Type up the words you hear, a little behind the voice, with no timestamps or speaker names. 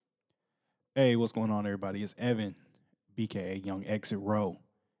Hey, what's going on, everybody? It's Evan, BKA Young Exit Row,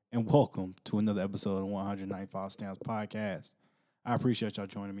 and welcome to another episode of 195 Stamps Podcast. I appreciate y'all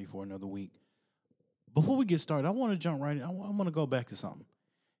joining me for another week. Before we get started, I want to jump right in. I want to go back to something.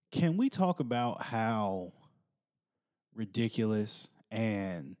 Can we talk about how ridiculous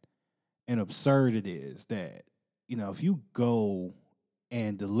and absurd it is that, if you go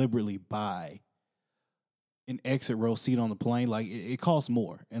and deliberately buy an exit row seat on the plane, like it costs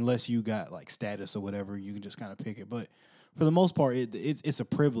more unless you got like status or whatever. You can just kind of pick it, but for the most part, it's a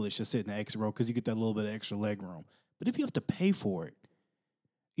privilege to sit in the exit row because you get that little bit of extra leg room. But if you have to pay for it,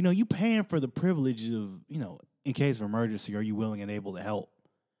 you paying for the privilege of in case of emergency, are you willing and able to help?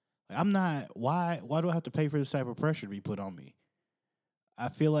 Like, I'm not. Why do I have to pay for this type of pressure to be put on me? I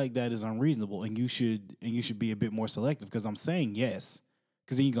feel like that is unreasonable, and you should be a bit more selective because I'm saying yes,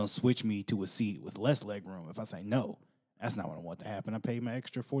 because then you're gonna switch me to a seat with less leg room. If I say no, that's not what I want to happen. I paid my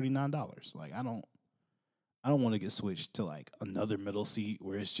extra $49. Like I don't want to get switched to like another middle seat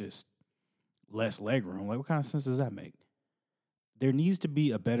where it's just less leg room. Like what kind of sense does that make? There needs to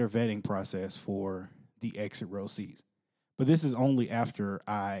be a better vetting process for the exit row seats. But this is only after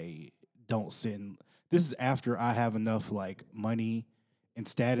I don't sit in. This is after I have enough like money and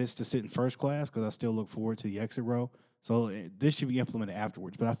status to sit in first class because I still look forward to the exit row. So this should be implemented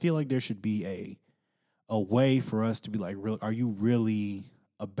afterwards. But I feel like there should be a way for us to be like, real, are you really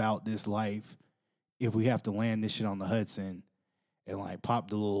about this life? If we have to land this shit on the Hudson and like pop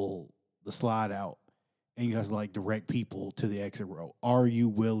the slide out, and you have to like direct people to the exit row, are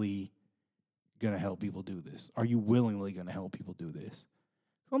you really gonna help people do this? Are you willingly gonna help people do this?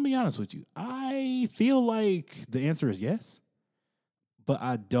 Let me be honest with you. I feel like the answer is yes, but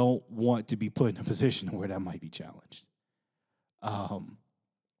I don't want to be put in a position where that might be challenged. Um,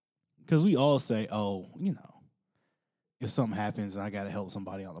 because we all say, oh, if something happens and I got to help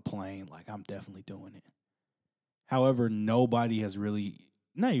somebody on the plane, like I'm definitely doing it. However, nobody has really,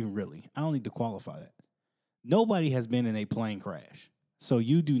 not even really, I don't need to qualify that. Nobody has been in a plane crash. So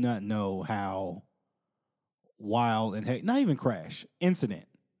you do not know how wild and not even crash, incident.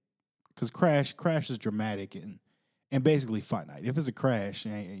 Because crash is dramatic and basically finite. If it's a crash,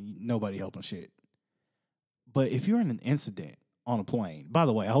 ain't nobody helping shit. But if you're in an incident on a plane, by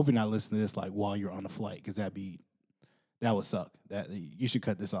the way, I hope you're not listening to this like while you're on the flight, because that would suck. That you should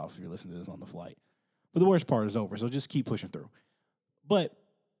cut this off if you're listening to this on the flight. But the worst part is over, so just keep pushing through. But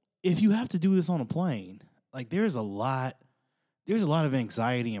if you have to do this on a plane, like there's a lot of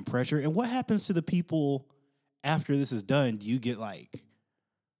anxiety and pressure. And what happens to the people after this is done? Do you get like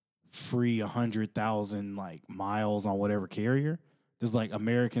free 100,000 like miles on whatever carrier? There's like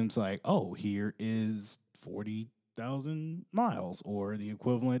Americans like, oh, here is 40,000 miles or the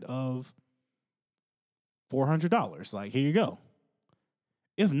equivalent of $400. Like, here you go.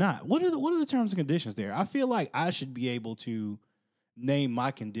 If not, what are the terms and conditions there? I feel like I should be able to name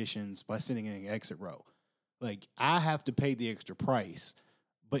my conditions by sitting in an exit row. Like I have to pay the extra price,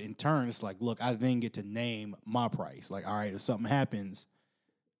 but in turn, it's like, look, I then get to name my price. Like, all right, if something happens,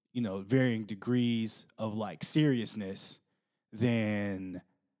 varying degrees of like seriousness, then,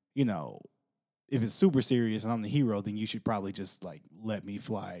 you know, if it's super serious and I'm the hero, then you should probably just like let me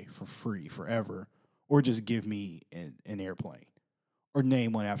fly for free forever, or just give me an airplane or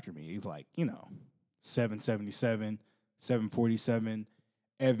name one after me. It's like, 777, 747,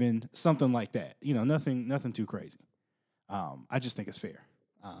 Evan, something like that. Nothing too crazy. I just think it's fair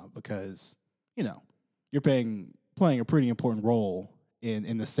because you know you're playing a pretty important role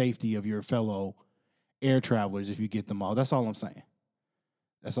in the safety of your fellow air travelers if you get them all. That's all I'm saying.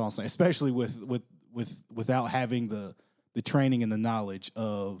 That's all I'm saying. Especially without having the training and the knowledge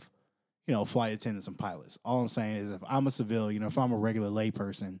of flight attendants and pilots. All I'm saying is if I'm a civilian, if I'm a regular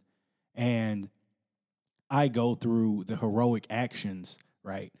layperson, and I go through the heroic actions,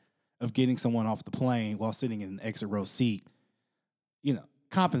 right, of getting someone off the plane while sitting in an exit row seat,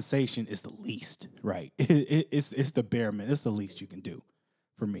 compensation is the least, right? It's the bare minimum. It's the least you can do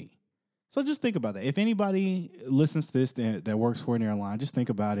for me. So just think about that. If anybody listens to this that works for an airline, just think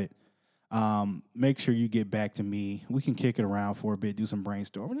about it. Make sure you get back to me. We can kick it around for a bit, do some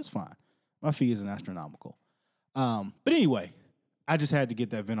brainstorming. It's fine. My fee isn't astronomical. But anyway, I just had to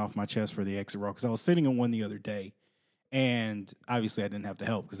get that vent off my chest for the exit row because I was sitting in one the other day, and obviously I didn't have to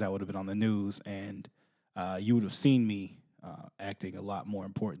help because that would have been on the news, and you would have seen me acting a lot more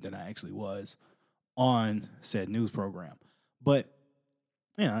important than I actually was on said news program. But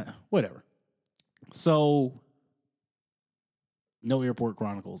whatever. So no airport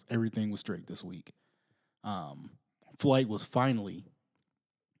chronicles. Everything was straight this week. Um, Flight was finally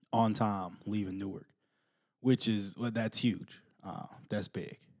on time leaving Newark, which is that's huge. That's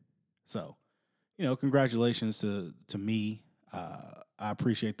big. So congratulations to me. I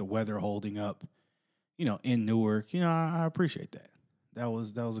appreciate the weather holding up, in Newark. I appreciate that. That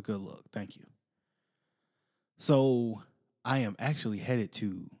was a good look. Thank you. So I am actually headed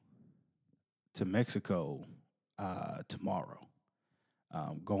to Mexico tomorrow.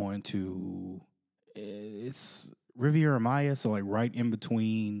 Going to it's Riviera Maya, so like right in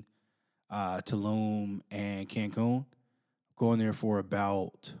between Tulum and Cancun. Going there for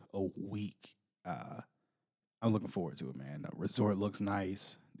about a week. I'm looking forward to it, man. The resort looks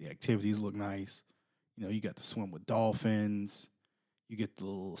nice. The activities look nice. You got to swim with dolphins. You get the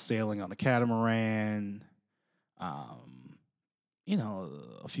little sailing on a catamaran. Um,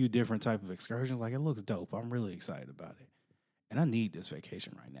 a few different type of excursions. Like, it looks dope. I'm really excited about it, and I need this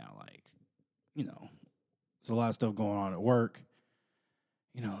vacation right now. Like, you know, there's a lot of stuff going on at work.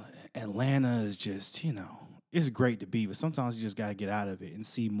 You know, Atlanta is just, it's great to be, but sometimes you just got to get out of it and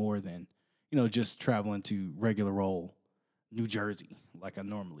see more than, just traveling to regular old New Jersey like I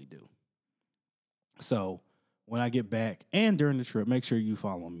normally do. So when I get back and during the trip, make sure you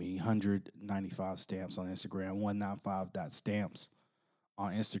follow me, 195 Stamps on Instagram, 195.stamps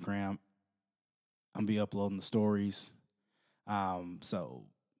on Instagram. I'm be uploading the stories. So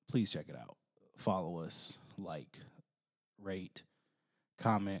please check it out. Follow us, like, rate,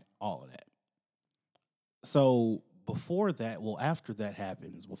 comment, all of that. So before that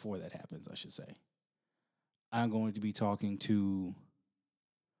happens, I should say, I'm going to be talking to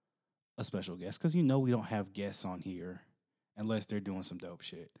a special guest because we don't have guests on here unless they're doing some dope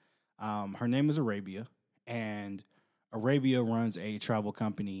shit. Her name is Arabia, and Arabia runs a travel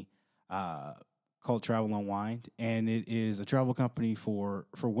company called Travel Unwind, and it is a travel company for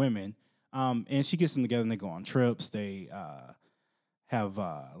women. And she gets them together and they go on trips. They have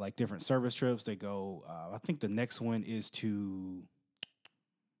like different service trips. They go. I think the next one is to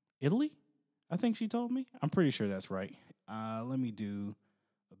Italy. I think she told me. I'm pretty sure that's right. Let me do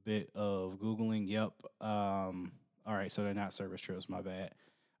a bit of Googling. Yep. All right, so they're not service trips, my bad.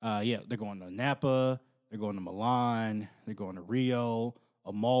 Yeah, they're going to Napa, they're going to Milan, they're going to Rio,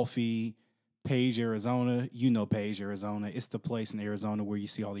 Amalfi, Page, Arizona. You know Page, Arizona. It's the place in Arizona where you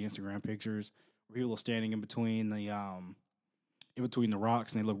see all the Instagram pictures where people are standing in between the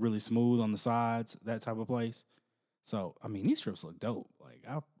rocks and they look really smooth on the sides, that type of place. So, I mean, these trips look dope. Like,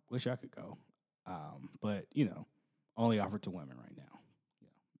 I wish I could go. But, only offered to women right now. Yeah,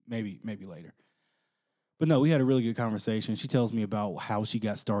 maybe later. But no, we had a really good conversation. She tells me about how she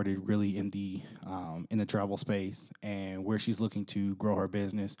got started really in the travel space and where she's looking to grow her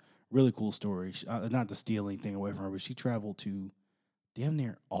business. Really cool story. Not to steal anything away from her, but she traveled to damn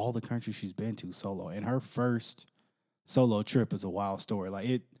near all the countries she's been to solo. And her first solo trip is a wild story.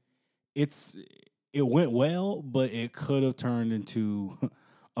 Like it's it went well, but it could have turned into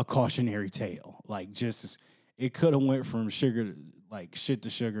a cautionary tale. Like, just it could have went from shit to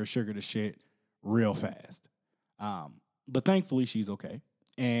sugar, sugar to shit real fast. But thankfully she's okay.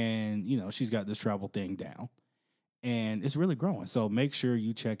 And, she's got this travel thing down. And it's really growing. So make sure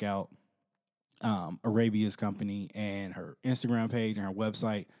you check out Arabia's company and her Instagram page and her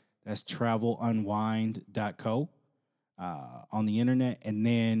website. That's travelunwind.co on the internet. And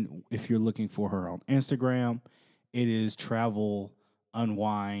then if you're looking for her on Instagram, it is Travel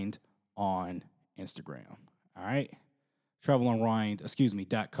Unwind on Instagram. All right. Travel Unwind,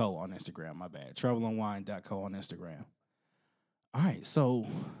 .co on Instagram. My bad. Travelunwind.co on Instagram. All right. So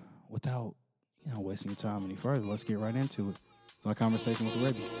without, wasting your time any further, let's get right into it. It's my conversation with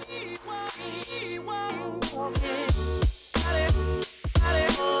Arabia.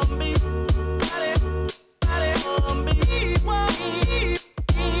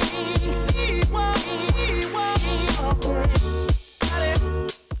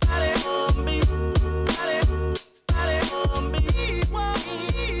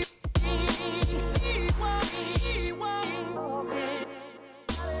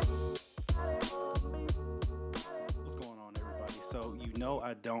 What's going on, everybody? So,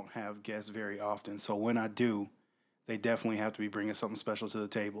 I don't have guests very often. So, when I do, they definitely have to be bringing something special to the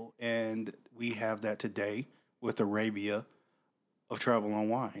table. And we have that today with Arabia of Travel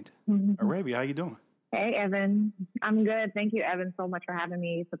Unwind. Arabia, how you doing? Hey, Evan. I'm good. Thank you, Evan, so much for having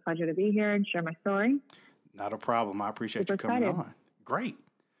me. It's a pleasure to be here and share my story. Not a problem. I appreciate you coming on. Great.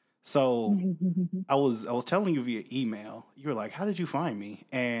 So I was telling you via email. You were like, "How did you find me?"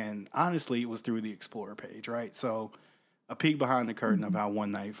 And honestly, it was through the Explorer page, right? So a peek behind the curtain of how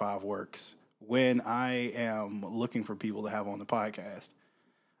 195 works. When I am looking for people to have on the podcast,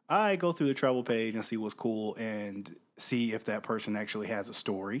 I go through the travel page and see what's cool and see if that person actually has a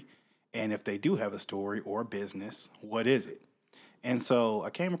story. And if they do have a story or a business, what is it? And so I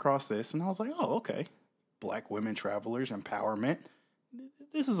came across this and I was like, oh, okay. Black women travelers, empowerment.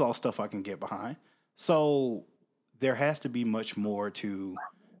 This is all stuff I can get behind. So there has to be much more to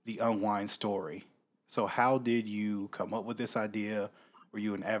the Unwind story. So how did you come up with this idea? Were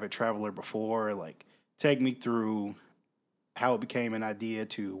you an avid traveler before? Like, take me through how it became an idea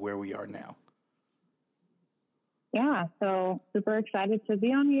to where we are now. Yeah, so super excited to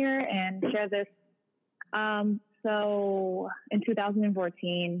be on here and share this. So in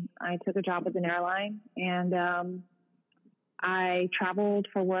 2014, I took a job with an airline, and I traveled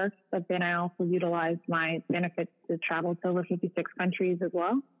for work, but then I also utilized my benefits to travel to over 56 countries as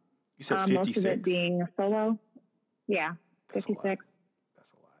well. You said 56? Most of it being solo. Yeah, That's 56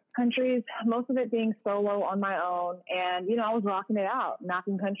 That's a lot. countries, most of it being solo on my own. And, I was rocking it out,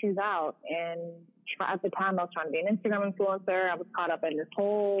 knocking countries out. And at the time, I was trying to be an Instagram influencer. I was caught up in this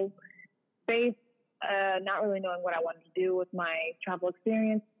whole space, not really knowing what I wanted to do with my travel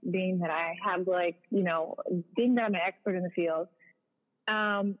experience, being that I have being that I'm an expert in the field.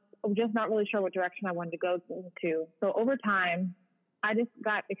 I'm just not really sure what direction I wanted to go to. So over time, I just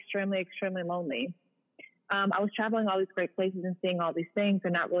got extremely, extremely lonely. I was traveling all these great places and seeing all these things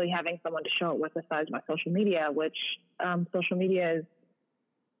and not really having someone to show it with besides my social media, which social media is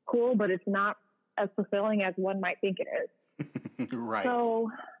cool, but it's not as fulfilling as one might think it is. Right. So,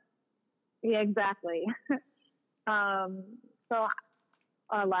 yeah, exactly. So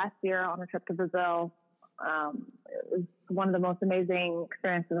last year on a trip to Brazil, it was one of the most amazing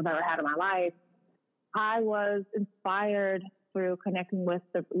experiences I've ever had in my life. I was inspired through connecting with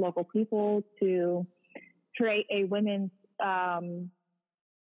the local people to create a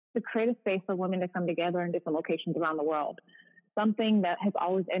to create a space for women to come together in different locations around the world. Something that has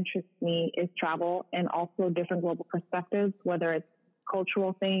always interested me is travel and also different global perspectives, whether it's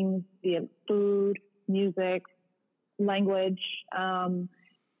cultural things, be it food, music, language,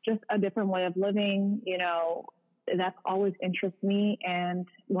 just a different way of living, that's always interested me. And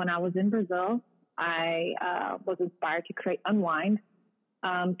when I was in Brazil, I was inspired to create Unwind,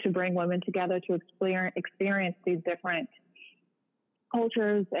 to bring women together to experience these different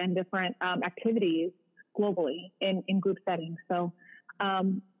cultures and different activities globally in group settings. So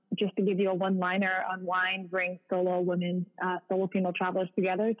just to give you a one-liner, Unwind brings solo female travelers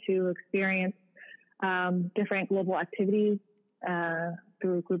together to experience different global activities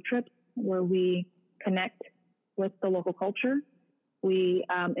through group trips where we connect with the local culture. We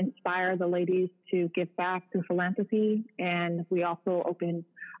inspire the ladies to give back through philanthropy, and we also open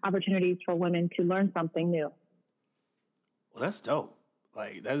opportunities for women to learn something new. Well, that's dope.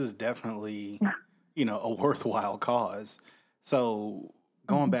 Like, that is definitely, a worthwhile cause. So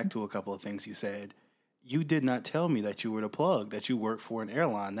going back to a couple of things you said, you did not tell me that you were the plug, that you worked for an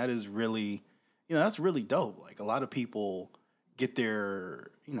airline. That is really, that's really dope. Like, a lot of people get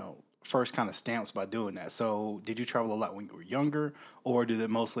their, first kind of stamps by doing that. So did you travel a lot when you were younger, or did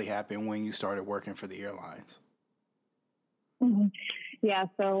it mostly happen when you started working for the airlines? Mm-hmm. Yeah,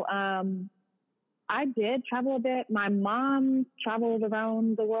 so I did travel a bit. My mom traveled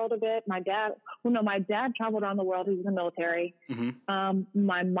around the world a bit. My dad traveled around the world. He was in the military. Mm-hmm.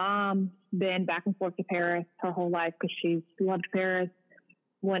 My mom's been back and forth to Paris her whole life because she loved Paris.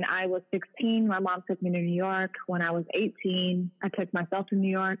 When I was 16, my mom took me to New York. When I was 18, I took myself to New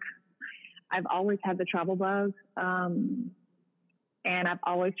York. I've always had the travel bug, and I've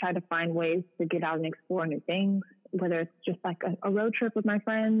always tried to find ways to get out and explore new things, whether it's just like a road trip with my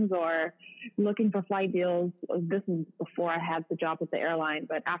friends or looking for flight deals. This is before I had the job with the airline,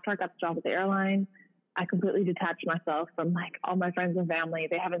 but after I got the job with the airline, I completely detached myself from like all my friends and family.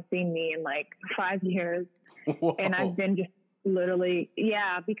 They haven't seen me in like 5 years. Whoa. And I've been just literally,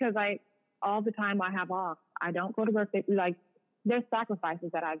 because all the time I have off, I don't go to birthday, there's sacrifices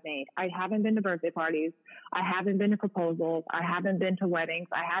that I've made. I haven't been to birthday parties. I haven't been to proposals. I haven't been to weddings.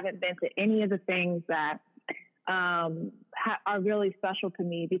 I haven't been to any of the things that are really special to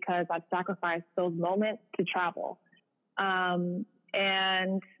me because I've sacrificed those moments to travel. And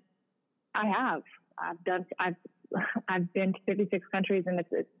I've been to 56 countries, and it's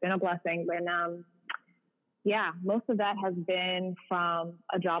been a blessing. And most of that has been from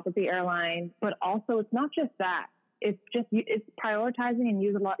a job with the airline, but also it's not just that. It's prioritizing and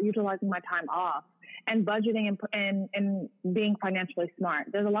utilizing my time off and budgeting and being financially smart.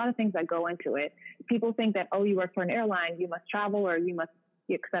 There's a lot of things that go into it. People think that, you work for an airline, you must travel or you must,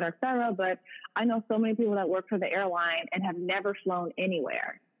 et cetera, et cetera. But I know so many people that work for the airline and have never flown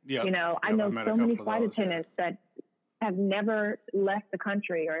anywhere. Yep. I know so many flight attendants that have never left the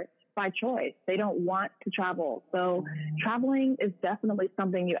country or by choice. They don't want to travel. So traveling is definitely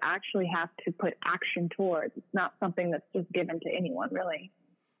something you actually have to put action towards. It's not something that's just given to anyone, really.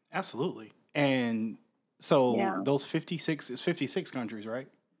 Absolutely. And so those 56, it's 56 countries, right?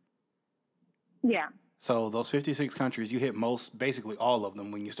 Yeah. So those 56 countries, you hit basically all of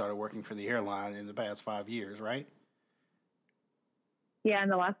them when you started working for the airline in the past 5 years, right? Yeah, in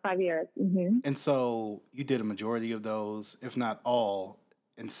the last 5 years. Mm-hmm. And so you did a majority of those, if not all,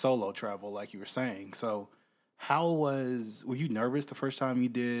 in solo travel, like you were saying. So were you nervous the first time you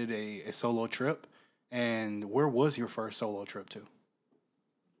did a solo trip? And where was your first solo trip to?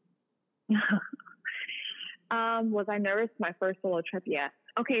 Was I nervous my first solo trip? Yes.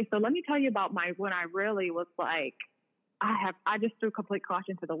 Okay, so let me tell you about when I really was like, I just threw complete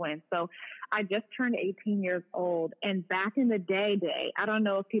caution to the wind. So I just turned 18 years old, and back in the day, I don't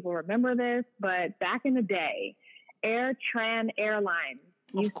know if people remember this, but back in the day, AirTran Airlines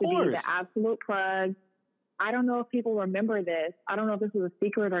used to be the absolute plug. I don't know if people remember this. I don't know if this was a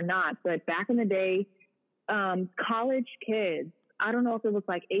secret or not, but back in the day, college kids, I don't know if it was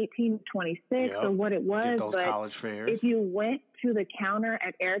like 18 to 26 or what it was, but college fairs. If you went to the counter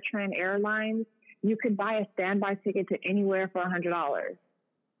at AirTran Airlines, you could buy a standby ticket to anywhere for $100.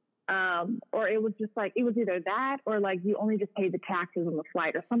 Or it was just like, it was either that or like you only just paid the taxes on the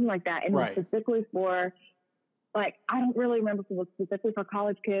flight or something like that. And it was specifically for, like, I don't really remember if it was specifically for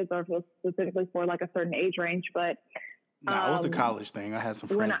college kids or if it was specifically for like a certain age range, but. No, it was a college thing. I had some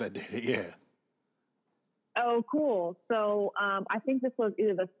friends that did it. Yeah. Oh, cool. So I think this was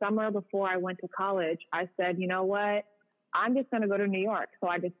either the summer before I went to college. I said, you know what? I'm just going to go to New York. So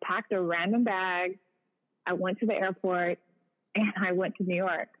I just packed a random bag. I went to the airport and I went to New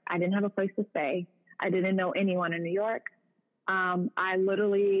York. I didn't have a place to stay. I didn't know anyone in New York. I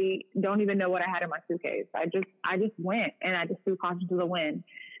literally don't even know what I had in my suitcase. I just went and I just threw caution to the wind.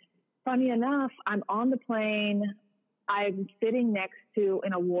 Funny enough, I'm on the plane. I'm sitting next to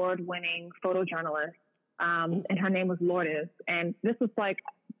an award-winning photojournalist. And her name was Lourdes. And this was like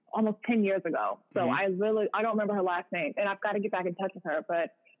almost 10 years ago. So I don't remember her last name, and I've got to get back in touch with her,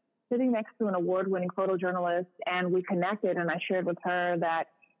 but sitting next to an award-winning photojournalist, and we connected, and I shared with her that,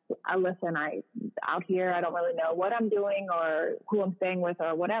 listen, out here, I don't really know what I'm doing or who I'm staying with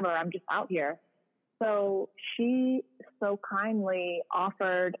or whatever. I'm just out here. So she so kindly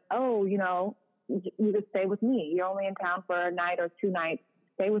offered, you could stay with me. You're only in town for a night or 2 nights.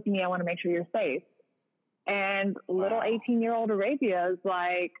 Stay with me. I want to make sure you're safe. And little 18-year-old Arabia is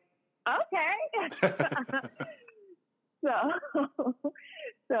like, okay.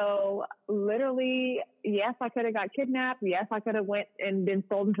 So literally, yes, I could have got kidnapped. Yes, I could have went and been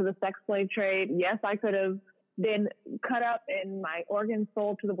sold into the sex slave trade. Yes, I could have been cut up and my organs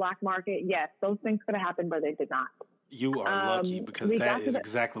sold to the black market. Yes, those things could have happened, but they did not. You are lucky, because that is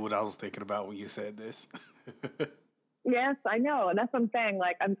exactly what I was thinking about when you said this. Yes, I know. And that's what I'm saying.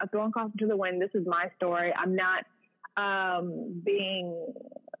 Like, I'm throwing caution to the wind. This is my story. I'm not I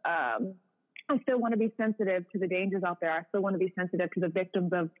still want to be sensitive to the dangers out there. I still want to be sensitive to the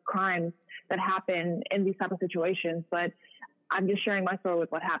victims of crimes that happen in these type of situations. But I'm just sharing my story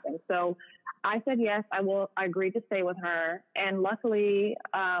with what happened. So I said, yes, I agreed to stay with her. And luckily,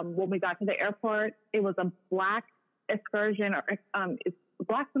 when we got to the airport, it was a black excursion or some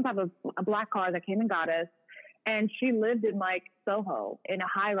type of a black car that came and got us. And she lived in like Soho in a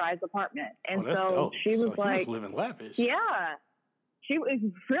high-rise apartment. And so dope. She was like, he was living lavish. Yeah, she was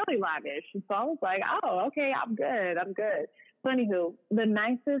really lavish. And so I was like, oh, okay, I'm good. So anywho, the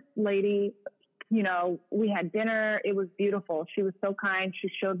nicest lady, we had dinner. It was beautiful. She was so kind. She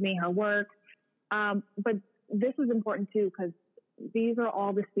showed me her work. But this was important too, because these are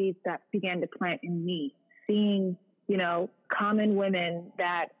all the seeds that began to plant in me, seeing common women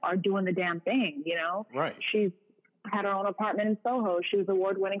that are doing the damn thing, Right. She's had her own apartment in Soho. She was an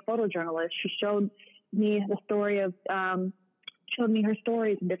award-winning photojournalist. She showed me her stories and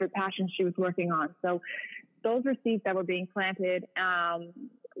different passions she was working on. So those were seeds that were being planted.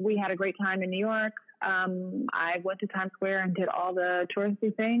 We had a great time in New York. I went to Times Square and did all the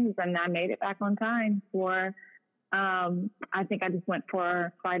touristy things, and I made it back on time for I think I just went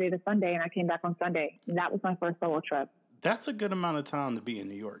for Friday to Sunday, and I came back on Sunday. And that was my first solo trip. That's a good amount of time to be in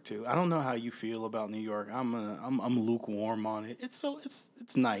New York too. I don't know how you feel about New York. I'm lukewarm on it. It's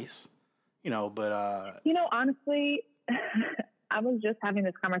nice, but honestly, I was just having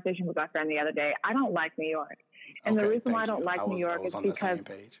this conversation with my friend the other day. I don't like New York. And the reason why I don't like New York is because,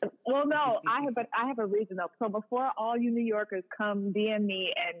 well, no, I have a reason though. So before all you New Yorkers come DM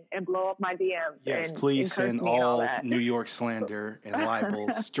me and blow up my DMs. Yes, please send all New York slander and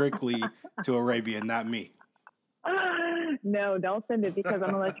libel strictly to Arabia, not me. No, don't send it because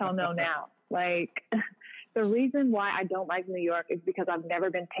I'm gonna let y'all know now. Like, the reason why I don't like New York is because I've never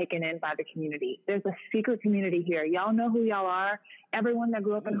been taken in by the community. There's a secret community here. Y'all know who y'all are. Everyone that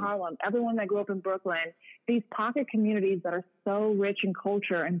grew up in Harlem, everyone that grew up in Brooklyn, these pocket communities that are so rich in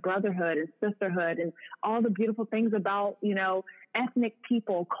culture and brotherhood and sisterhood and all the beautiful things about, you know, ethnic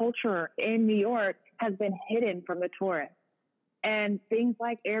people, culture in New York has been hidden from the tourists. And things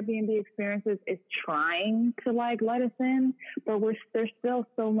like Airbnb experiences is trying to like let us in, but there's still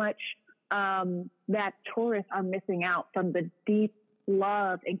so much that tourists are missing out from the deep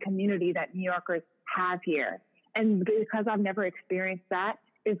love and community that New Yorkers have here. And because I've never experienced that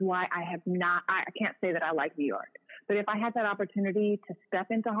is why I can't say that I like New York. But if I had that opportunity to step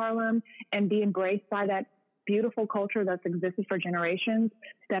into Harlem and be embraced by that beautiful culture that's existed for generations,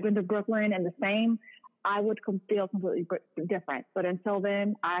 step into Brooklyn and the same, I would feel completely different. But until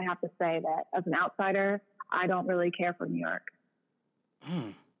then, I have to say that as an outsider, I don't really care for New York.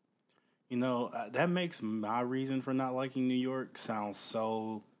 You know, that makes my reason for not liking New York sound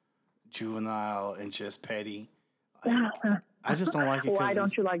so juvenile and just petty. Like, I just don't like it. Why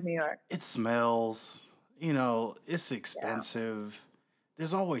don't you like New York? It smells. You know, it's expensive. Yeah.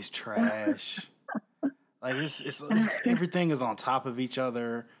 There's always trash. Like it's everything is on top of each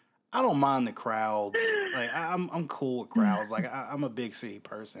other. I don't mind the crowds. Like I'm cool with crowds. Like I'm a big city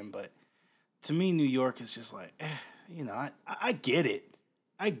person, but to me, New York is just like, you know, I get it.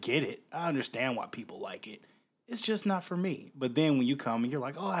 I get it. I understand why people like it. It's just not for me. But then when you come and you're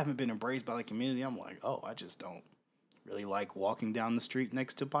like, oh, I haven't been embraced by the community, I'm like, oh, I just don't really like walking down the street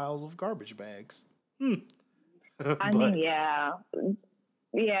next to piles of garbage bags. I mean, yeah.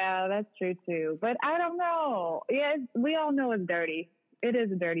 Yeah, that's true too. But I don't know. Yeah, we all know it's dirty. It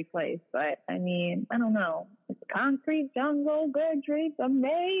is a dirty place. But I mean, I don't know. It's concrete jungle, good dreams are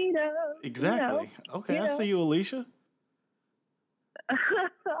made of. Exactly. You know, okay, I see you, Alicia.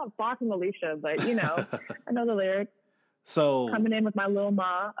 I'm far from Alicia, but you know, I know the lyrics. So coming in with my little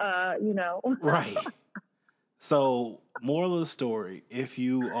ma, you know. Right. So, moral of the story: if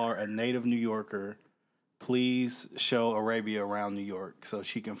you are a native New Yorker, please show Arabia around New York so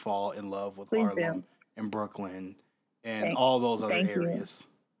she can fall in love with Harlem and Brooklyn and all those other areas.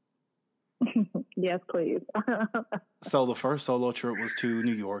 Yes, please. So the first solo trip was to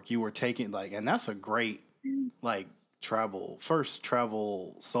New York. You were taking and that's a great travel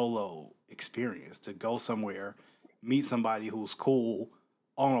solo experience, to go somewhere, meet somebody who's cool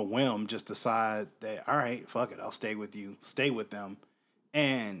on a whim, just decide that, all right, fuck it, I'll stay with you, stay with them,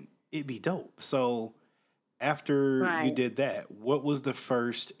 and it'd be dope. So after you did that, what was the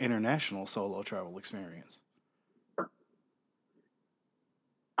first international solo travel experience?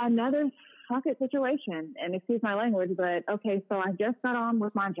 Another fucking situation, and excuse my language, but okay, so I just got on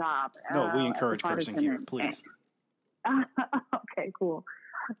with my job. No, we encourage cursing here, please. Okay, cool.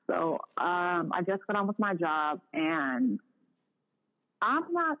 So I just got on with my job, and how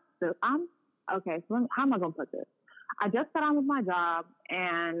am I going to put this? I just got on with my job,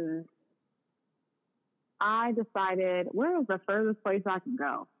 and I decided, where is the furthest place I can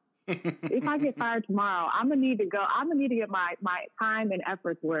go? If I get fired tomorrow, I'm going to need to go. I'm going to need to get my time and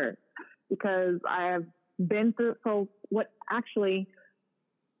efforts worth, because I have been through. So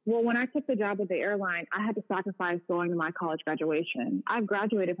when I took the job with the airline, I had to sacrifice going to my college graduation. I've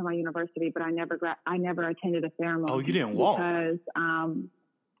graduated from my university, but I never attended a ceremony. Oh, you didn't walk? Because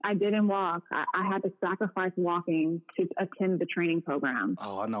I didn't walk. I had to sacrifice walking to attend the training program.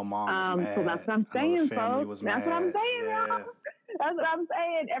 Oh, I know Mom was mad. So that's what I'm saying, folks. That's what I'm saying, yeah. y'all. That's what I'm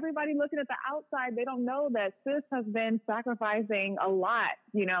saying. Everybody looking at the outside, they don't know that sis has been sacrificing a lot,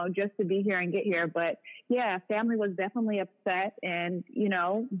 you know, just to be here and get here. But yeah, family was definitely upset, and, you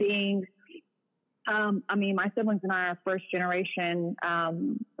know, being, my siblings and I are first generation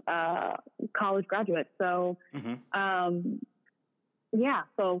college graduates. So,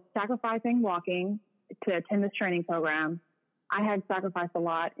 so sacrificing walking to attend this training program, I had sacrificed a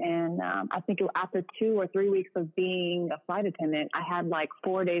lot. And I think after 2 or 3 weeks of being a flight attendant, I had like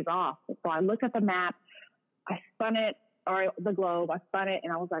 4 days off. So I looked at the map, I spun it, or the globe, I spun it,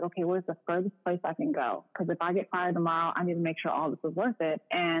 and I was like, okay, where's the furthest place I can go? Because if I get fired tomorrow, I need to make sure all this is worth it.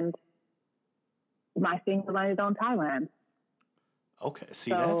 And my finger landed on Thailand. Okay,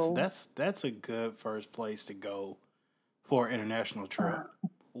 see, that's a good first place to go for an international trip.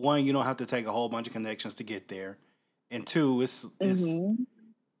 One, you don't have to take a whole bunch of connections to get there. And two, it's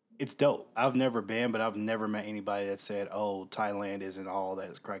dope. I've never been, but I've never met anybody that said, oh, Thailand isn't all that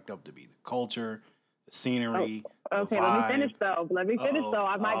it's cracked up to be. The culture, the scenery, okay, the vibe. Let me finish, though.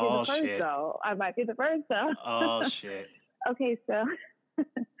 I might be the first, shit. though. I might be the first, though. Oh, shit. Okay,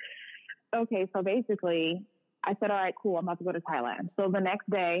 so basically, I said, all right, cool. I'm about to go to Thailand. So the next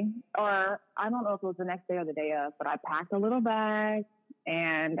day, or I don't know if it was the next day or the day of, but I packed a little bag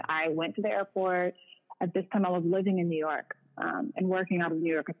and I went to the airport. At this time, I was living in New York and working out of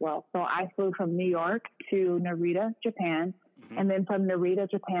New York as well. So I flew from New York to Narita, Japan, and then from Narita,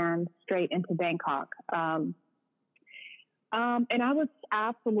 Japan, straight into Bangkok. And I was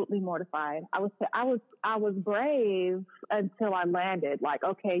absolutely mortified. I was brave until I landed. Like,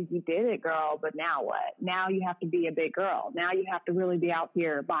 okay, you did it, girl, but now what? Now you have to be a big girl. Now you have to really be out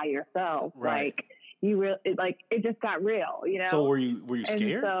here by yourself. Right. Like it just got real, you know? So were you scared?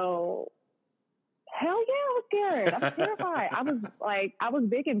 And so, hell yeah, I was scared. I was terrified. I was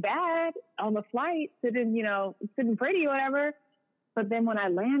big and bad on the flight, sitting pretty or whatever. But then when I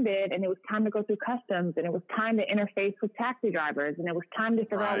landed and it was time to go through customs and it was time to interface with taxi drivers and it was time to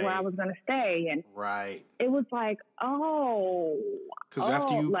figure out where I was going to stay. And it was like, because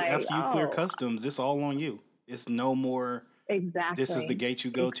after you clear customs, it's all on you. It's no more. Exactly. This is the gate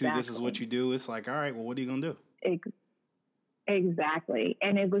you go to. This is what you do. It's like, all right, well, what are you going to do? Exactly.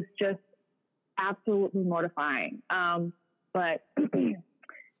 And it was just absolutely mortifying. But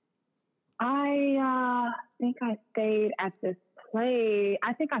I think I stayed at this place.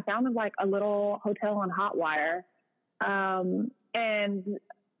 I think I found like a little hotel on Hotwire. And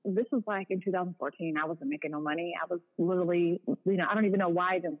this was like in 2014. I wasn't making no money. I was literally, I don't even know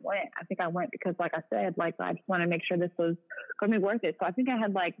why I even went. I think I went because, like I said, like I just want to make sure this was going to be worth it. So I think I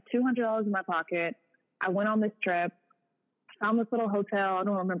had like $200 in my pocket. I went on this trip, found this little hotel. I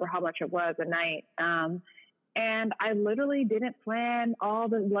don't remember how much it was a night. And I literally didn't plan all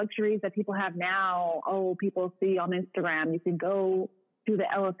the luxuries that people have now. Oh, people see on Instagram, you can go to the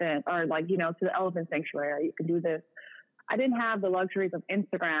elephant or to the elephant sanctuary. You can do this. I didn't have the luxuries of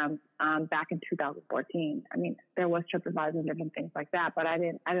Instagram back in 2014. I mean, there was TripAdvisor and different things like that, but I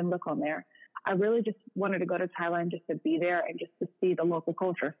didn't look on there. I really just wanted to go to Thailand just to be there and just to see the local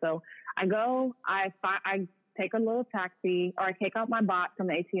culture. So I go, I take a little taxi, or I take out my bot from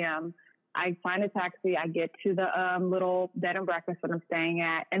the ATM. I find a taxi. I get to the little bed and breakfast that I'm staying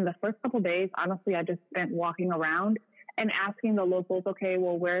at. And the first couple of days, honestly, I just spent walking around and asking the locals, okay,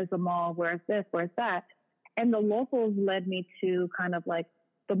 well, where's the mall? Where's this? Where's that? And the locals led me to kind of like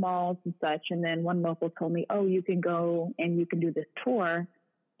the malls and such. And then one local told me, oh, you can go and you can do this tour.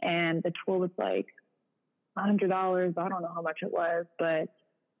 And the tour was like $100. I don't know how much it was, but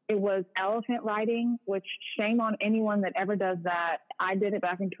it was elephant riding, which shame on anyone that ever does that. I did it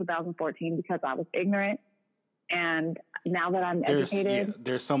back in 2014 because I was ignorant. And now that I'm educated.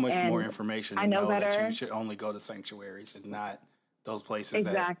 There's so much more information to know that you should only go to sanctuaries and not those places.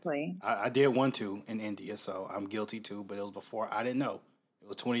 Exactly. I did one too in India, so I'm guilty too, but it was before. I didn't know. It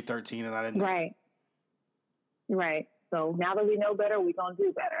was 2013 and I didn't know. Right. So now that we know better, we're going to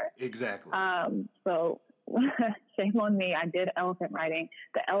do better. Exactly. So shame on me. I did elephant riding.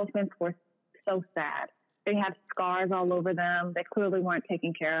 The elephants were so sad. They had scars all over them. They clearly weren't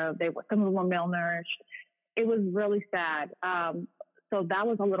taken care of. Some of them were malnourished. It was really sad. So that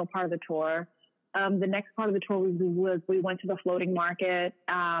was a little part of the tour. The next part of the tour was we went to the floating market,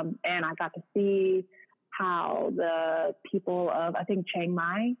 and I got to see how the people of, I think, Chiang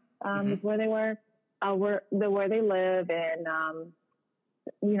Mai is where they were, where they live, and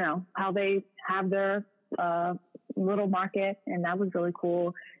how they have their little market, and that was really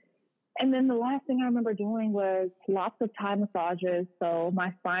cool. And then the last thing I remember doing was lots of Thai massages. So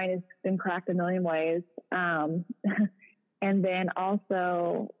my spine has been cracked a million ways. And then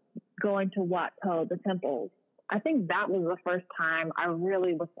also going to Wat Po, the temples. I think that was the first time I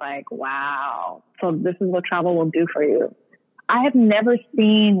really was like, wow, so this is what travel will do for you. I have never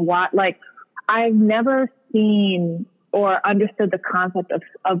seen I've never seen or understood the concept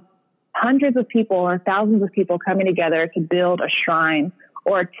of hundreds of people or thousands of people coming together to build a shrine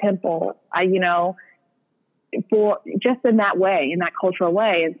or a temple, for just in that way, in that cultural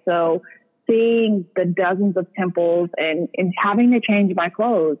way. And so seeing the dozens of temples and having to change my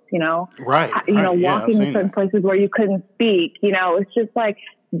clothes, walking in certain places where you couldn't speak, it's just like,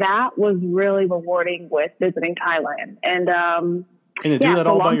 that was really rewarding with visiting Thailand. And to do that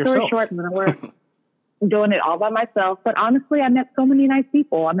all by yourself. Short, we're doing it all by myself. But honestly, I met so many nice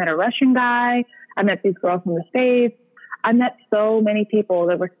people. I met a Russian guy. I met these girls from the States. I met so many people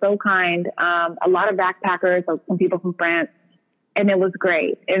that were so kind. A lot of backpackers, some people from France, and it was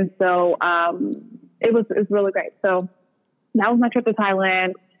great. And so it was really great. So that was my trip to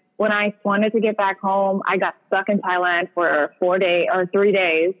Thailand. When I wanted to get back home, I got stuck in Thailand for 3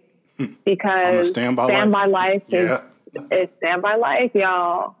 days because standby life is standby life,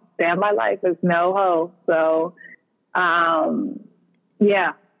 y'all. Standby life is no ho. So,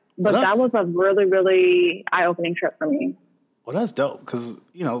 But that was a really, really eye-opening trip for me. Well, that's dope because,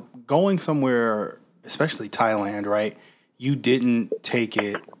 going somewhere, especially Thailand, right? You didn't take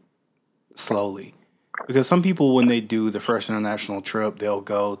it slowly. Because some people, when they do the first international trip, they'll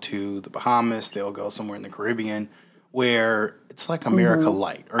go to the Bahamas, they'll go somewhere in the Caribbean where it's like America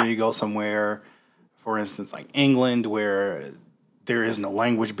light. Or you go somewhere, for instance, like England, where there is no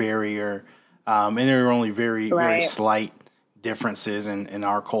language barrier. And there are only very, very slight differences in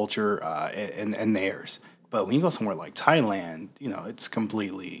our culture and theirs. But when you go somewhere like Thailand, it's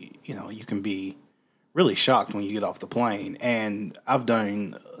completely, you can be really shocked when you get off the plane. And I've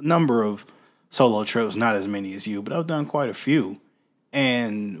done a number of solo trips, not as many as you, but I've done quite a few.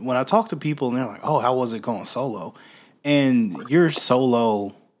 And when I talk to people and they're like, oh, how was it going solo? And you're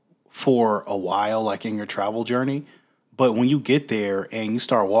solo for a while, like in your travel journey. But when you get there and you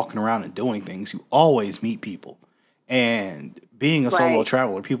start walking around and doing things, you always meet people. And being a solo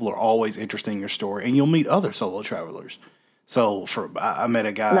traveler, people are always interested in your story, and you'll meet other solo travelers. So I met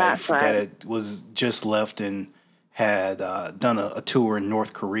a guy that was just left and had done a tour in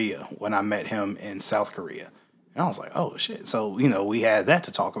North Korea when I met him in South Korea. And I was like, oh, shit. So, we had that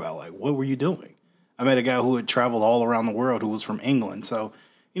to talk about. Like, what were you doing? I met a guy who had traveled all around the world who was from England. So,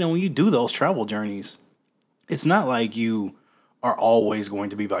 when you do those travel journeys, it's not like you are always going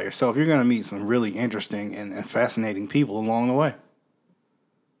to be by yourself. You're going to meet some really interesting and fascinating people along the way.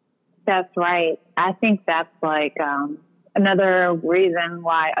 That's right. I think that's like another reason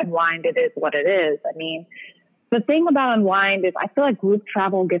why Unwinded is what it is. I mean, the thing about Unwind is I feel like group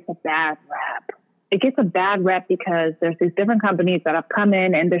travel gets a bad rap. It gets a bad rep because there's these different companies that have come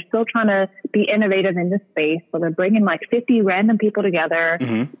in and they're still trying to be innovative in this space. So they're bringing like 50 random people together.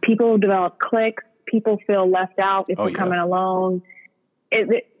 People develop cliques. People feel left out if they're coming alone.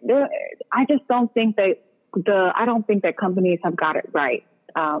 I just don't think I don't think that companies have got it right.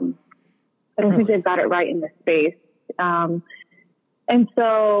 I don't think they've got it right in this space. And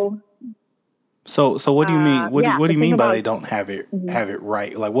so. So what do you mean? What do you mean by they don't have it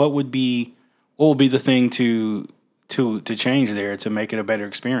right? Like what would be the thing to change there to make it a better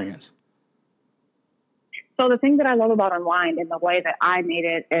experience? So the thing that I love about Unwind and the way that I made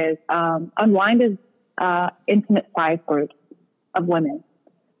it is Unwind is intimate size groups of women.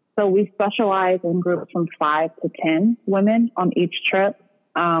 So we specialize in groups from 5 to 10 women on each trip.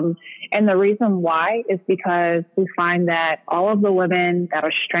 And the reason why is because we find that all of the women that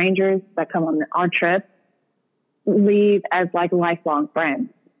are strangers that come on our trip leave as like lifelong friends.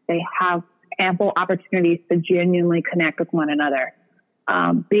 They have ample opportunities to genuinely connect with one another.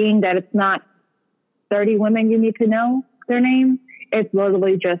 Being that it's not 30 women you need to know their names, it's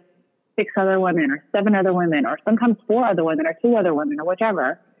literally just 6 other women or 7 other women or sometimes 4 other women or 2 other women or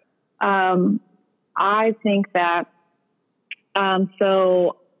whichever. I think that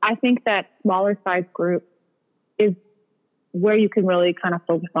I think that smaller size group is where you can really kind of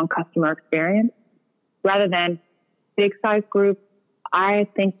focus on customer experience rather than big size groups. I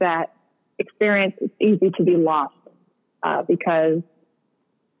think that experience is easy to be lost because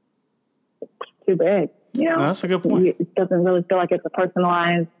it's too big. No, that's a good point. It doesn't really feel like it's a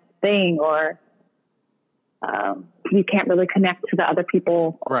personalized thing, or you can't really connect to the other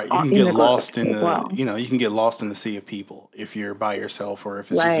people. Right, you can get lost in the you can get lost in the sea of people if you're by yourself, or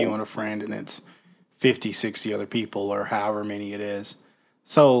if it's just you and a friend and it's 50, 60 other people or however many it is.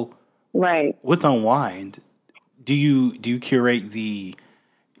 So with Unwind, do you curate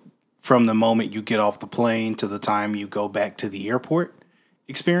from the moment you get off the plane to the time you go back to the airport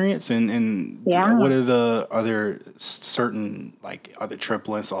experience, and what are there certain, like, are the trip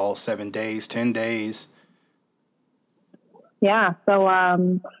lengths all 7 days, 10 days? Yeah, so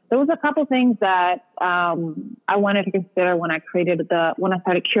there was a couple things that I wanted to consider when I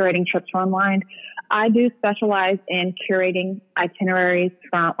started curating trips for Unwind. I do specialize in curating itineraries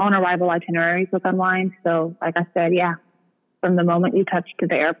on arrival itineraries with Unwind. So like I said, from the moment you touch to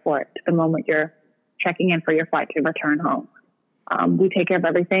the airport to the moment you're checking in for your flight to return home. We take care of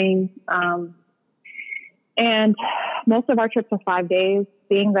everything. And most of our trips are 5 days,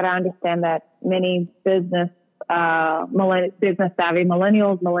 being that I understand that many business savvy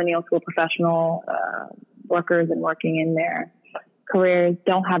millennials who are professional workers and working in their careers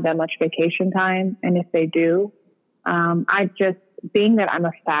don't have that much vacation time. And if they do, being that I'm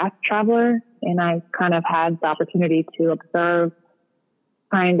a fast traveler and I kind of had the opportunity to observe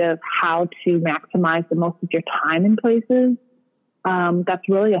kind of how to maximize the most of your time in places, that's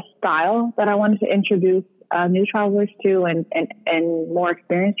really a style that I wanted to introduce new travelers to and more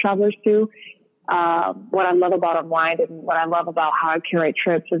experienced travelers to. What I love about Unwind and what I love about how I curate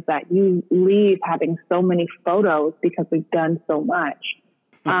trips is that you leave having so many photos because we've done so much.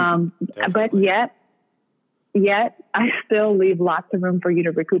 But yet I still leave lots of room for you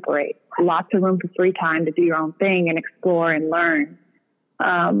to recuperate, lots of room for free time to do your own thing and explore and learn.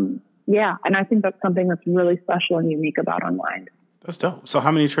 Yeah. And I think that's something that's really special and unique about Unwind. That's dope. So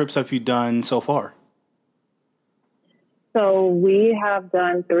how many trips have you done so far? So we have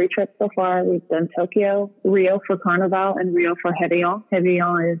done 3 trips so far. We've done Tokyo, Rio for Carnival, and Rio for Réveillon.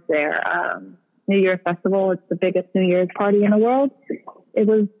 Réveillon is their New Year's festival. It's the biggest New Year's party in the world. It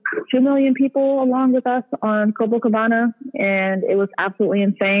was 2 million people along with us on Copacabana, and it was absolutely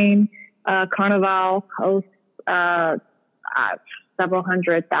insane. Carnival hosts several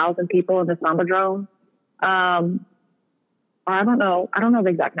 100,000 people in the Sambadrome. I don't know the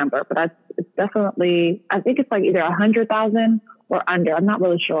exact number, but it's definitely, I think it's like either 100,000 or under. I'm not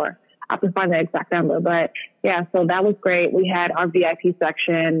really sure. I have to find the exact number, but yeah, so that was great. We had our VIP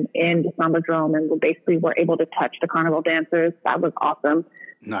section in the Sambadrome, and we basically were able to touch the carnival dancers. That was awesome.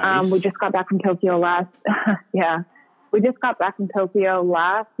 Nice. We just got back from Tokyo we just got back from Tokyo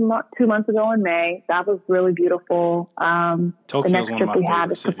 2 months ago in May. That was really beautiful. Tokyo the next is one trip of my we have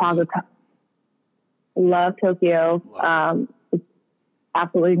favorite is cities. Positano. Love Tokyo. It's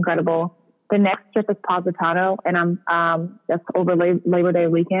absolutely incredible. The next trip is Positano, and that's over Labor Day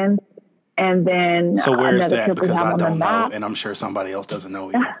weekend. And then so where is that? Trip because I don't know, map. and I'm sure somebody else doesn't know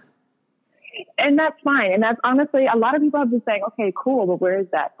either. And that's fine. And that's honestly, a lot of people have been saying, okay, cool, but where is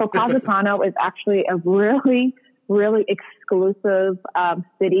that? So Positano is actually a really, really exclusive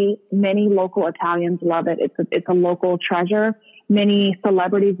city. Many local Italians love it. It's a local treasure. Many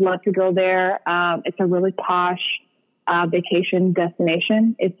celebrities love to go there. It's a really posh vacation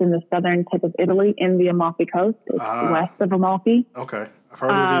destination. It's in the southern tip of Italy, in the Amalfi Coast. It's west of Amalfi. Okay. I've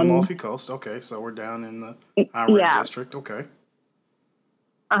heard of the Amalfi Coast. Okay, so we're down in the High District. Okay.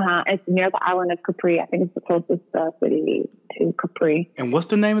 It's near the island of Capri. I think it's the closest city to Capri. And what's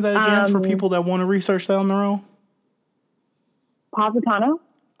the name of that again for people that want to research that on their own? Positano.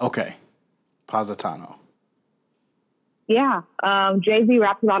 Okay. Positano. Yeah. Jay-Z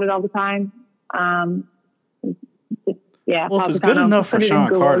raps about it all the time. Yeah. Well, Positano. if it's good enough for Sean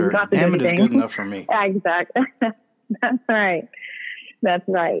Carter, damn it, it's good enough for me. Yeah, exactly. That's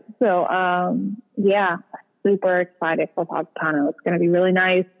right. So, yeah, super excited for Positano. It's going to be really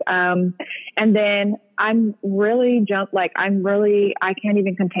nice. And then I'm really I can't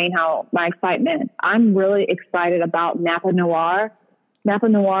even contain my excitement. I'm really excited about Napa Noir. Napa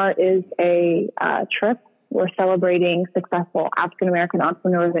Noir is a trip. We're celebrating successful African-American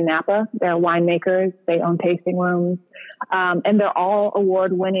entrepreneurs in Napa. They're winemakers. They own tasting rooms. And they're all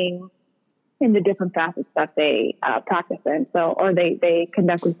award-winning in the different facets that they practice in. So, or they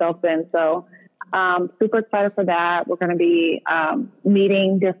conduct themselves in. So, super excited for that. We're going to be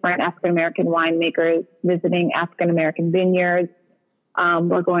meeting different African-American winemakers, visiting African-American vineyards.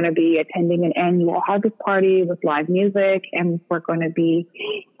 We're going to be attending an annual harvest party with live music, and we're going to be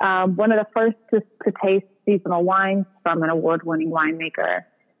one of the first to taste seasonal wines from an award-winning winemaker.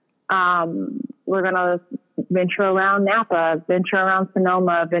 We're going to venture around Napa, venture around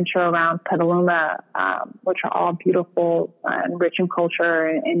Sonoma, venture around Petaluma, which are all beautiful and rich in culture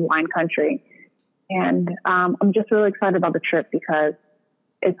and wine country. And I'm just really excited about the trip because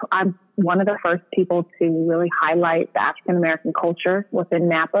I'm one of the first people to really highlight the African-American culture within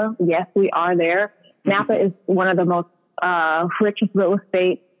Napa. Yes, we are there. Napa is one of the most richest real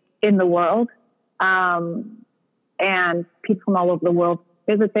estate in the world. And people from all over the world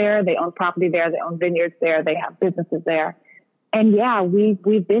visit there. They own property there. They own vineyards there. They have businesses there. And yeah,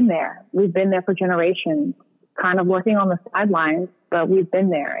 we've been there. We've been there for generations, kind of working on the sidelines, but we've been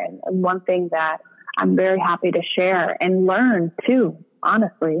there. And one thing that I'm very happy to share and learn too,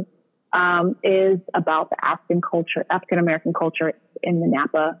 honestly, is about the African-American culture in the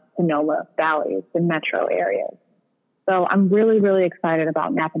Napa, Sonoma valleys, the metro areas. So I'm really, really excited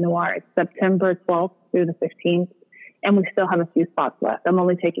about Napa Noir. It's September 12th through the 15th, and we still have a few spots left. I'm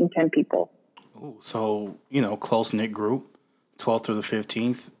only taking 10 people. Ooh, so, close-knit group, 12th through the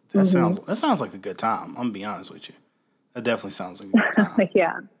 15th. That sounds like a good time. I'm going to be honest with you. That definitely sounds like a good time.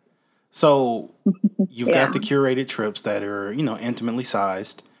 Yeah. So you've got the curated trips that are, intimately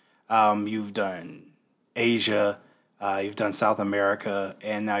sized. You've done Asia, you've done South America,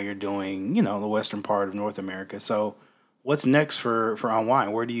 and now you're doing, the western part of North America. So what's next for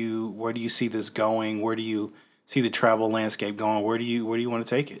Unwind? Where do you see this going? Where do you see the travel landscape going? Where do you want to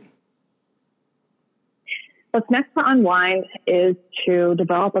take it? What's next for Unwind is to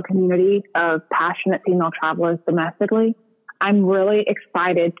develop a community of passionate female travelers domestically. I'm really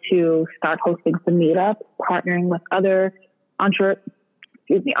excited to start hosting some meetups, partnering with other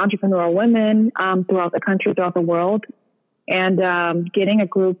entrepreneurial women throughout the country, throughout the world. And getting a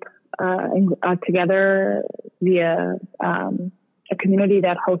group together via a community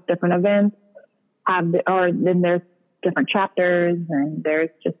that hosts different events, then there's different chapters, and there's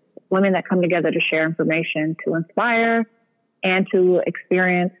just women that come together to share information, to inspire, and to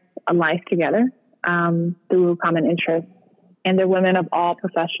experience a life together through common interests. And they're women of all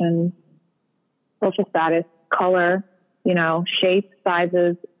professions, social status, color, shapes,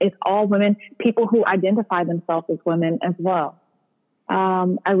 sizes. It's all women, people who identify themselves as women as well.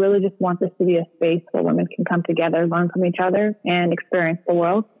 I really just want this to be a space where women can come together, learn from each other, and experience the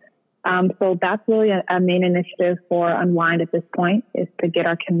world. So that's really a main initiative for Unwind at this point, is to get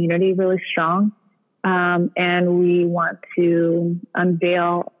our community really strong. And we want to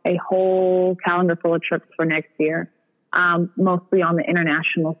unveil a whole calendar full of trips for next year, mostly on the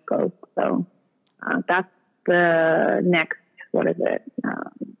international scope. So that's the next,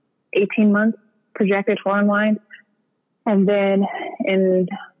 18 months projected for Unwind. And then in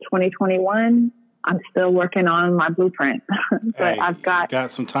 2021, I'm still working on my blueprint, but I've got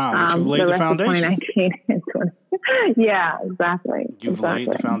some time. But you've laid the foundation. 2019 yeah, exactly. You've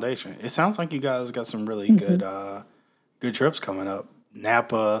laid the foundation. It sounds like you guys got some really good trips coming up.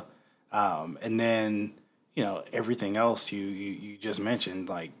 Napa, and then everything else you just mentioned.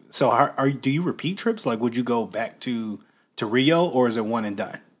 Like, so do you repeat trips? Like, would you go back to Rio, or is it one and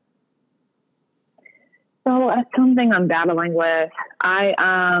done? So that's something I'm battling with. I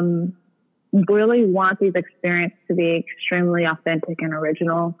really want these experiences to be extremely authentic and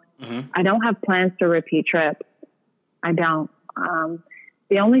original. Mm-hmm. I don't have plans to repeat trips. I don't.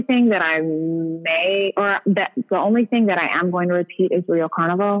 The only thing that the only thing that I am going to repeat is Rio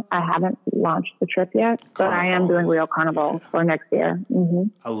Carnival. I haven't launched the trip yet, but I am doing Rio Carnival for next year. Mm-hmm.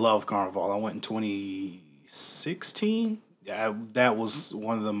 I love Carnival. I went in 2016. Yeah, that was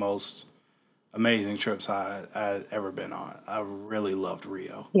one of the most amazing trips I'd ever been on. I really loved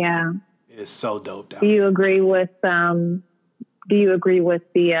Rio. Yeah, it's so dope down there. Do you agree with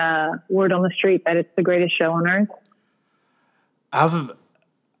the word on the street that it's the greatest show on earth?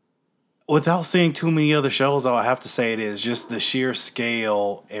 Without seeing too many other shows, I have to say it is. Just the sheer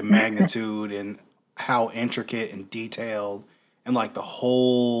scale and magnitude and how intricate and detailed, and like the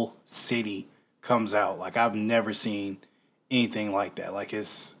whole city comes out. Like, I've never seen anything like that. Like,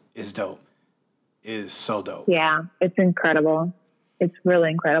 it's dope. It is so dope. Yeah, it's incredible. It's really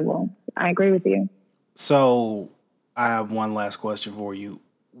incredible. I agree with you. So I have one last question for you.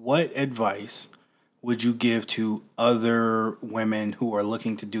 What advice would you give to other women who are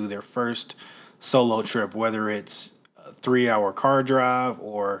looking to do their first solo trip, whether it's a 3-hour car drive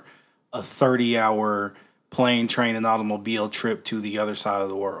or a 30-hour plane, train, and automobile trip to the other side of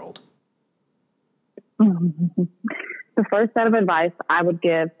the world? The first set of advice I would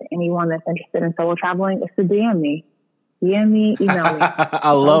give to anyone that's interested in solo traveling is to DM me. DM me, email me.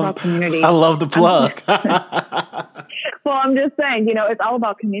 I love the plug. Well, I'm just saying, it's all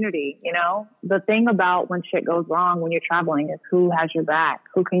about community. The thing about when shit goes wrong when you're traveling is who has your back.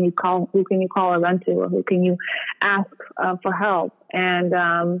 Who can you call or run to, or who can you ask for help? And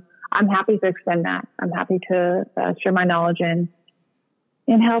I'm happy to extend that. I'm happy to share my knowledge and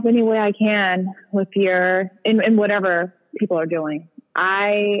help any way I can with in whatever people are doing.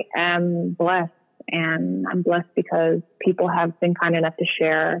 I am blessed, and I'm blessed because people have been kind enough to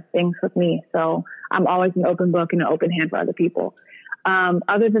share things with me. So I'm always an open book and an open hand for other people.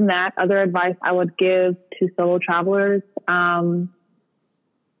 Other than that, other advice I would give to solo travelers, honestly,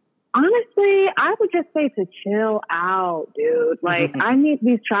 I would just say to chill out, dude. Like, I meet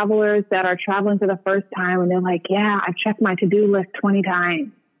these travelers that are traveling for the first time, and they're like, yeah, I've checked my to-do list 20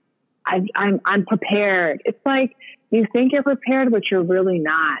 times. I'm prepared. It's like, you think you're prepared, but you're really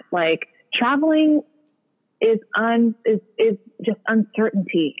not. Like, traveling is just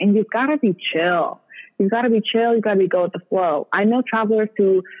uncertainty, and you've got to be chill. You've got to be chill. You've got to go with the flow. I know travelers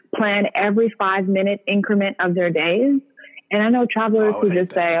who plan every 5-minute increment of their days. And I know travelers who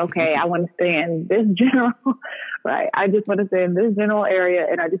just say, okay, I want to stay in this general, right? I just want to stay in this general area,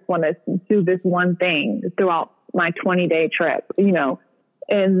 and I just want to do this one thing throughout my 20-day trip, and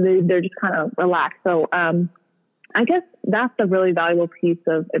they're just kind of relaxed. So I guess that's a really valuable piece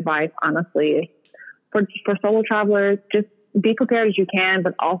of advice, honestly. For solo travelers, just be prepared as you can,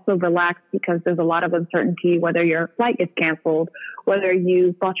 but also relax, because there's a lot of uncertainty, whether your flight gets canceled, whether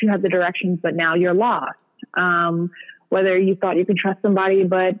you thought you had the directions, but now you're lost. Whether you thought you could trust somebody,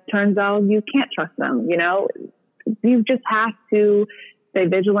 but turns out you can't trust them. You just have to stay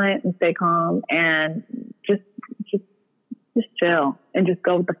vigilant and stay calm, and just chill and just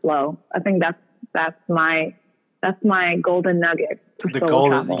go with the flow. I think that's my That's my golden nugget. The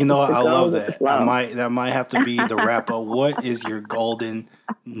golden, you know, I love that. That might have to be the wrap up. What is your golden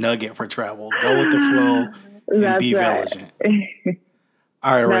nugget for travel? Go with the flow and be vigilant.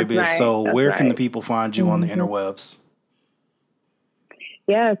 All right, Arabia. Right. So, where can the people find you on the interwebs?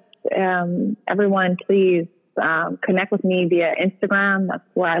 Yes, everyone, please connect with me via Instagram. That's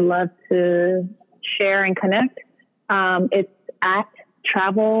where I love to share and connect. It's at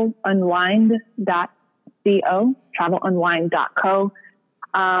travelunwind.co, travelunwind.co.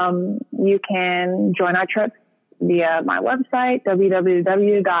 You can join our trips via my website,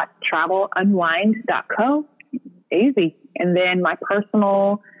 www.travelunwind.co. Easy. And then my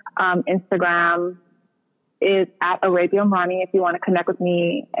personal Instagram is at Arabia Umrani if you want to connect with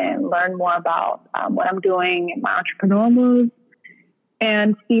me and learn more about what I'm doing and my entrepreneur moves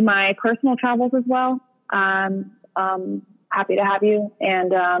and see my personal travels as well. Happy to have you.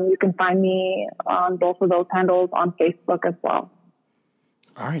 And you can find me on both of those handles on Facebook as well.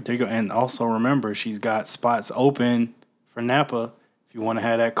 All right, there you go. And also remember, she's got spots open for Napa. If you want to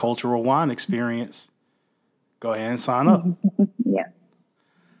have that cultural wine experience, go ahead and sign up. Yeah,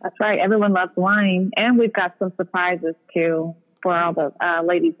 that's right. Everyone loves wine. And we've got some surprises, too, for all the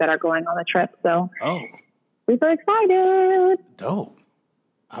ladies that are going on the trip. So we're so excited. Dope.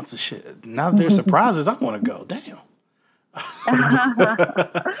 Now that there's surprises, I want to go. Damn.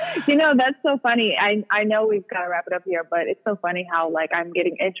 You know, that's so funny. I know we've got to wrap it up here, but it's so funny how I'm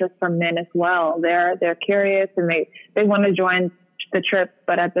getting interest from men as well. They're curious and they want to join the trip,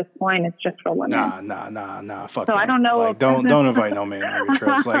 but at this point it's just for women. Nah. Fuck so that. I don't know. Don't invite no men on your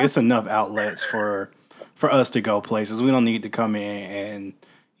trips. It's enough outlets for us to go places. We don't need to come in and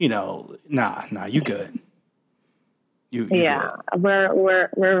nah. You good. You yeah, good.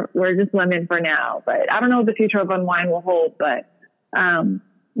 We're just women for now, but I don't know what the future of Unwind will hold. But the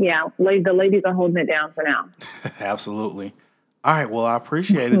ladies are holding it down for now. Absolutely. All right. Well, I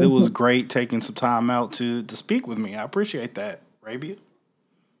appreciate it. It was great taking some time out to speak with me. I appreciate that, Arabia.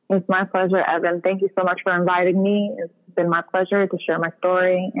 It's my pleasure, Evan. Thank you so much for inviting me. It's been my pleasure to share my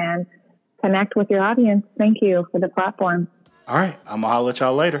story and connect with your audience. Thank you for the platform. All right. I'm going to holler at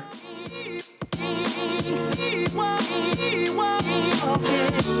y'all later.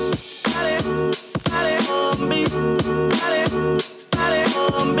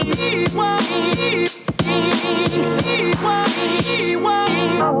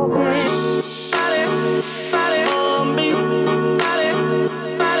 Oh,